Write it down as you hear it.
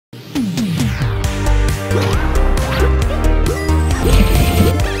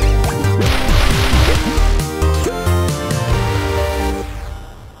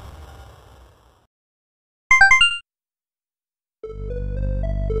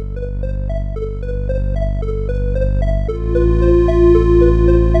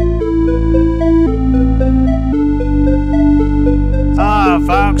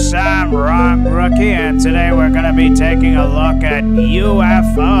Rookie, and today we're going to be taking a look at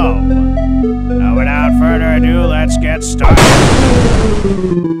UFO. Now, without further ado, let's get started.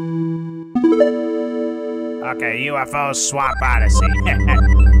 Okay, UFO Swamp Odyssey.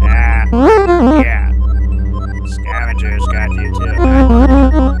 Yeah. Scavengers got you too.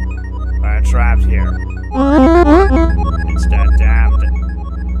 We're trapped here. It's that damned...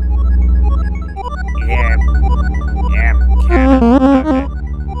 Yeah, cannon. Okay.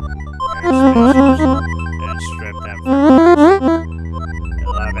 Let's strip them from I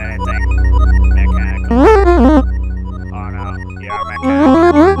love anything mechanical. Oh no, you're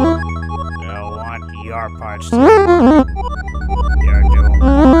mechanical. They'll want your parts too. You're doomed.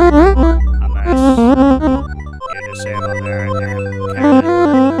 Unless you disable their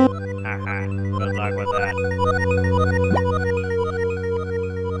cannon. Haha, good luck with that.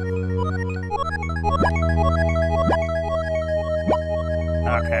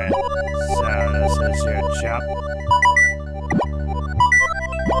 Okay, so this is your jump.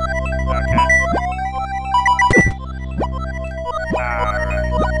 Okay. Alright.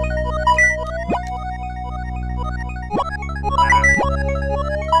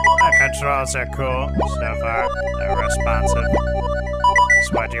 The controls are cool so far. They're responsive. It's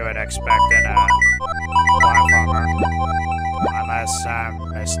what you would expect in a platformer. Unless I'm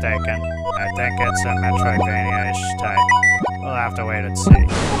mistaken. I think it's a metroidvania-ish type. We'll have to wait and see.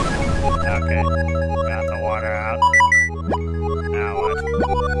 Okay, got the water out. Now what?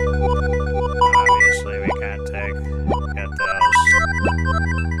 Obviously we can't get those.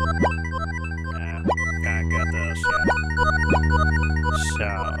 Yeah, can't get those yet. So.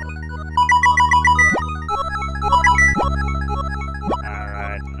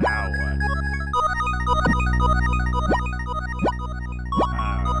 Alright, now what?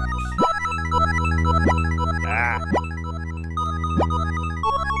 Alright.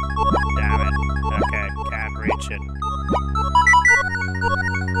 Damn it. Okay, can't reach it.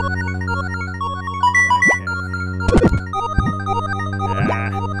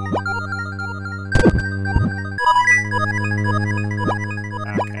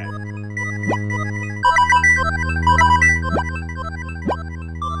 Okay.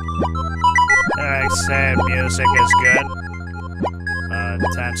 Like I said, music is good. It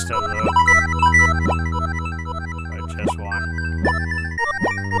tends to loop. Or just one.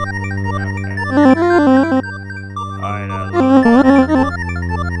 Alright,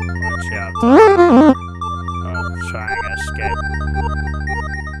 watch out. Oh, trying to escape.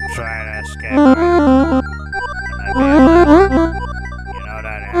 Trying to escape. You know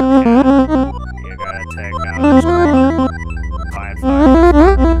that you gotta take out this fine.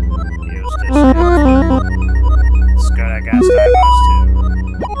 Use this. It's good against our boss too.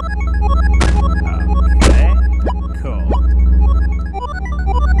 Okay, cool.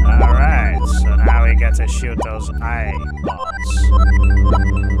 Alright, so now we get to shoot those eyeballs.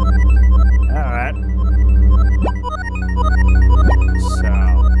 Alright. So,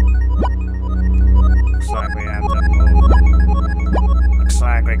 looks like we have to move. Looks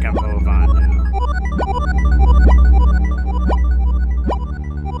like we can move on now.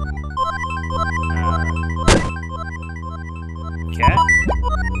 Okay.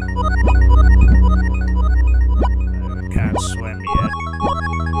 We can't swim yet.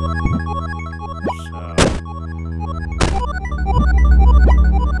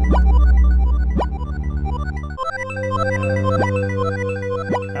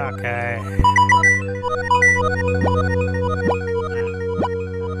 Okay.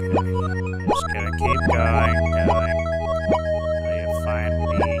 Just gonna keep going. Until you find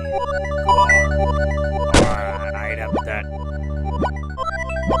the core or an item that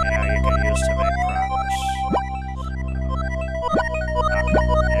you can use to make progress. Okay.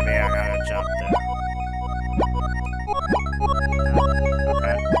 Maybe I gotta jump there.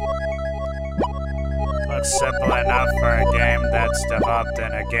 Okay. Looks simple enough for a game that's developed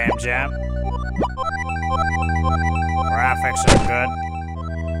in a game jam. Graphics are good.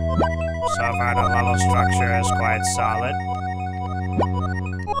 So far the level structure is quite solid.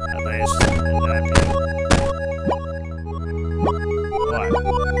 At least in that view. What?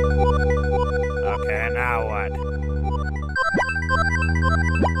 Okay, now what?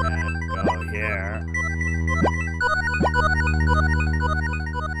 And go here.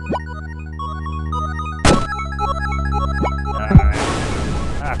 Alright.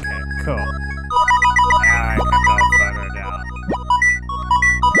 Okay, cool. Now I can go further down.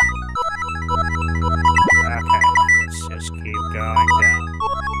 Okay, let's just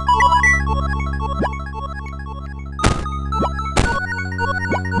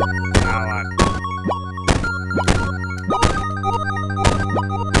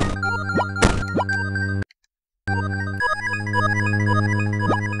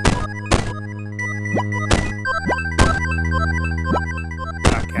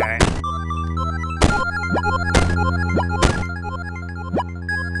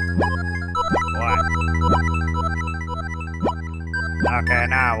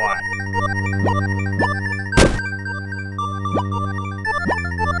Now what?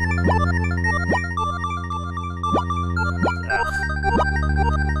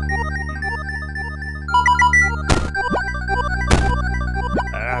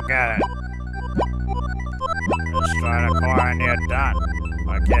 I don't get it. Destroy the core and you're done.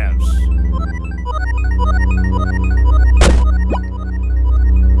 What gives?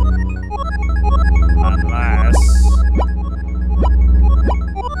 Unless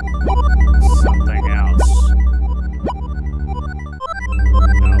something else.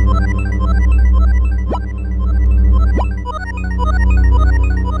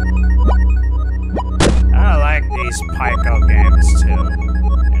 I like these Pico games too,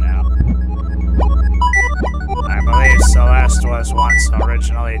 you know. I believe Celeste was once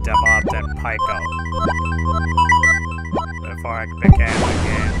originally developed in Pico before it became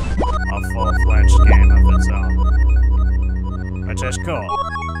a full-fledged game of its own. Which is cool.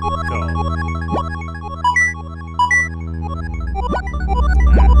 Cool.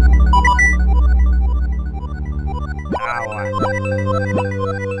 Now what?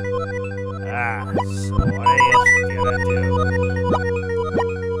 So what are you gonna do?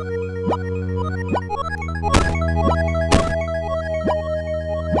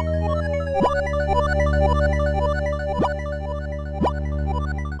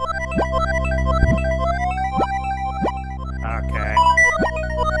 Okay.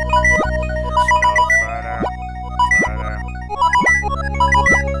 Just go further.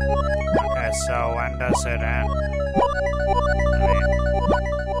 Okay, so when does it end?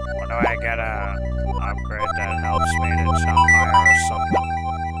 When do I get a upgrade that helps me to jump higher or something?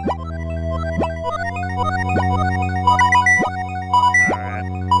 Alright.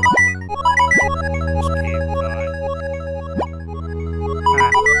 Just keep going.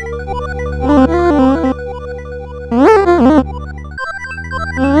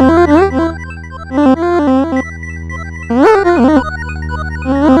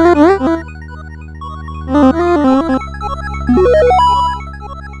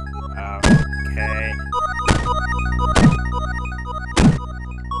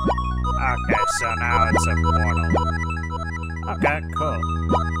 Okay, so now it's a portal. Okay, cool.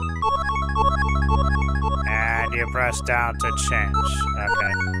 And you press down to change.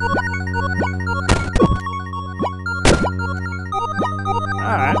 Okay.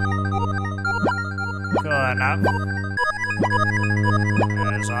 Alright. Cool enough.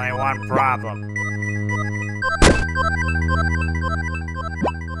 There's only one problem.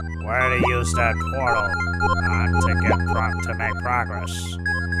 Where to use that portal to make progress.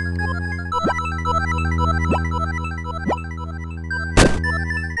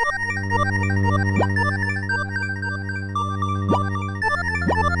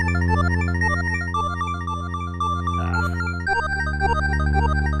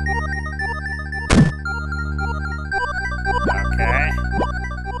 Okay.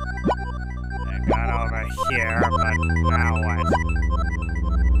 I got over here, but now what?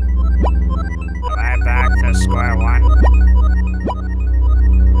 Am I back to square one?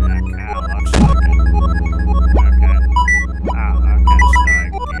 Okay, looks like it. Okay. Oh, okay, so I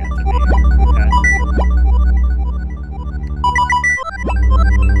get to be okay.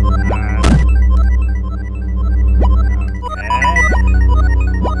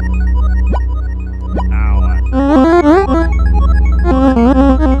 Now what?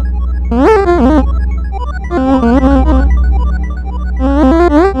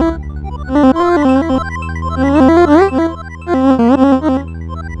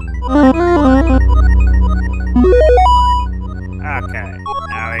 Okay,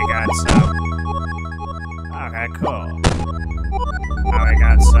 now we got some. Okay, cool. Now we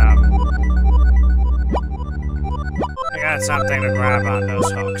got some. We got something to grab on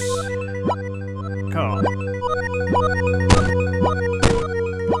those hooks. Cool.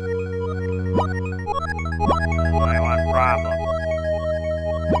 There's only one problem.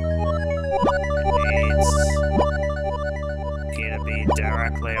 It needs you to be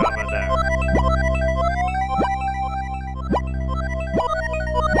directly over there.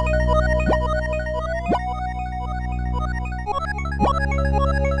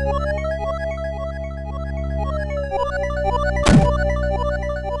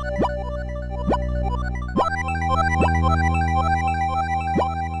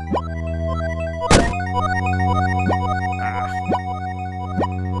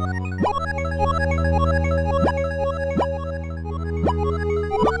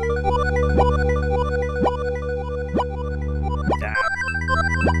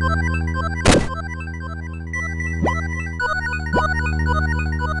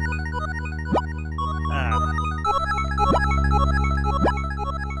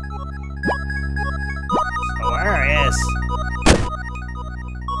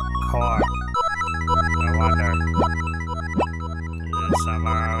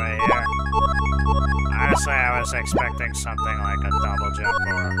 expecting something like a double jump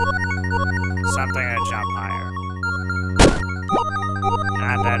or something to jump higher.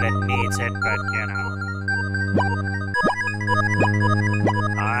 Not that it needs it, but you know.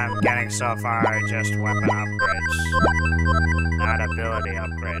 I'm getting so far just weapon upgrades, not ability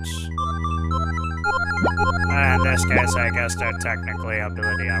upgrades. In this case, I guess they're technically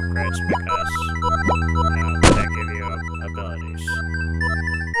ability upgrades because, you know, they give you abilities.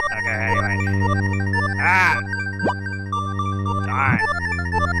 Okay, anyway. Ah! Darn.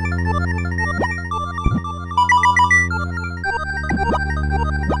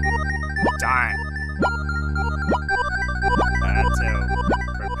 Darn. I had to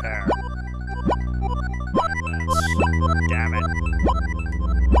prepare. Damn it.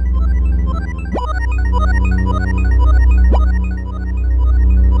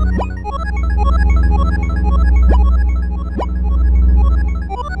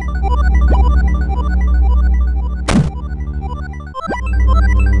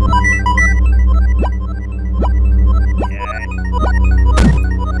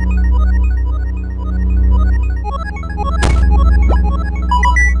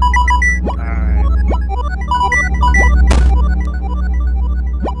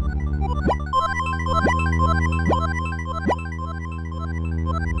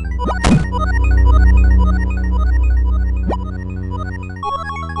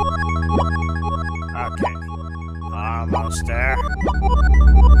 Okay, almost there.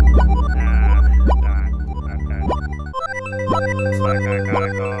 Darn. Okay. Looks like I gotta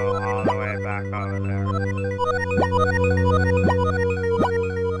go all the way back over there.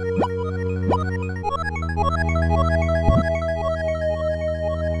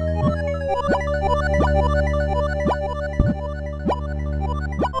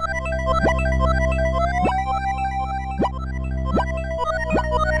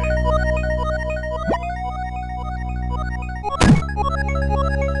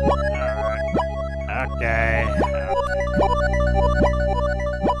 Okay.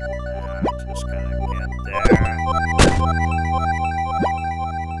 Just gotta get there.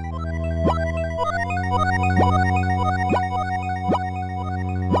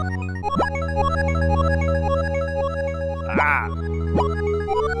 Ah!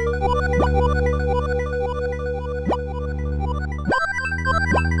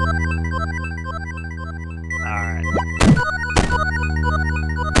 Alright.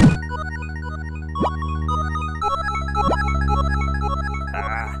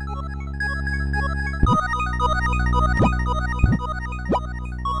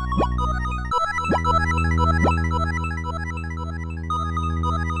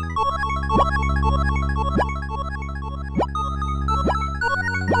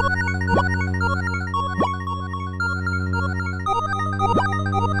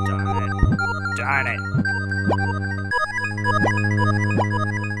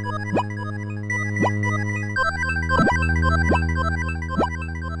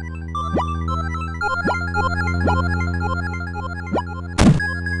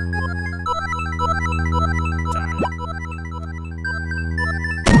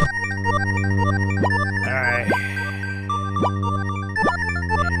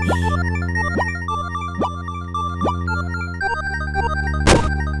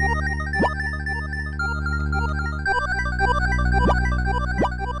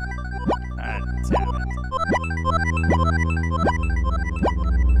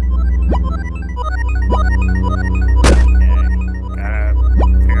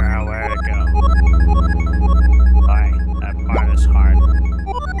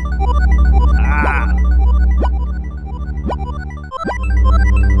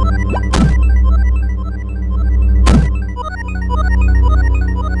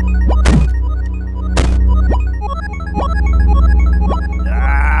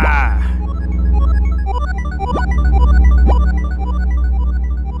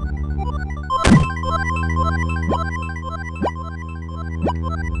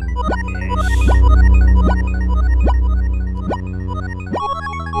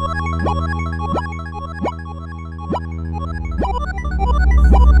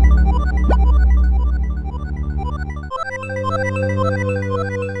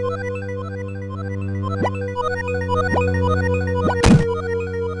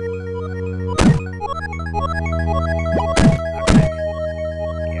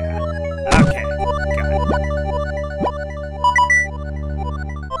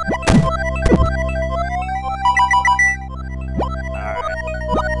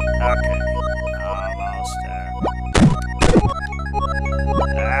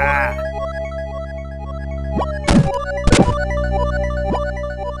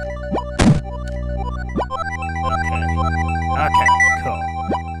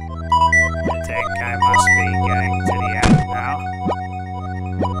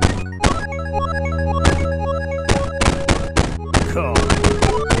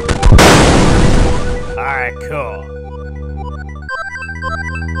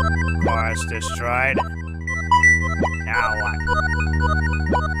 was destroyed. Now what?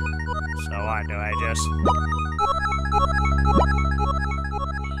 So what, do I just...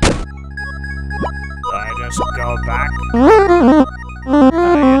 Do I just go back? Oh,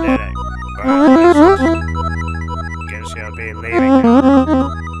 you did it. Congratulations. Guess you'll be leaving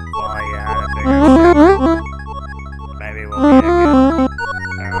now. Well, you had a bigger ship. Maybe we'll meet again.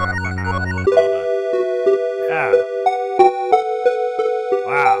 For now, hold on. Yeah.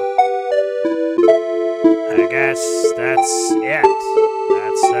 Wow. I guess that's it.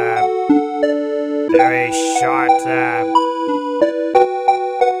 That's a very short,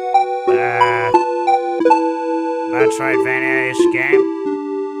 Metroidvania-ish game.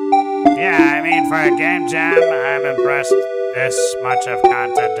 Yeah, I mean, for a game jam, I'm impressed this much of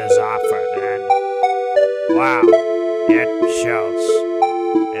content is offered, and wow, it shows.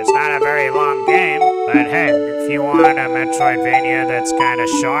 It's not a very long game, but hey, if you want a Metroidvania that's kind of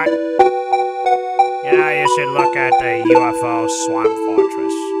short, you know, you should look at the UFO Swamp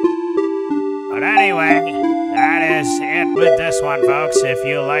Fortress. But anyway, that is it with this one, folks. If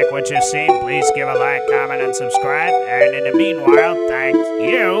you like what you see, please give a like, comment, and subscribe. And in the meanwhile, thank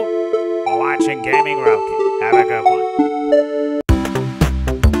you for watching Gaming Roki. Have a good one.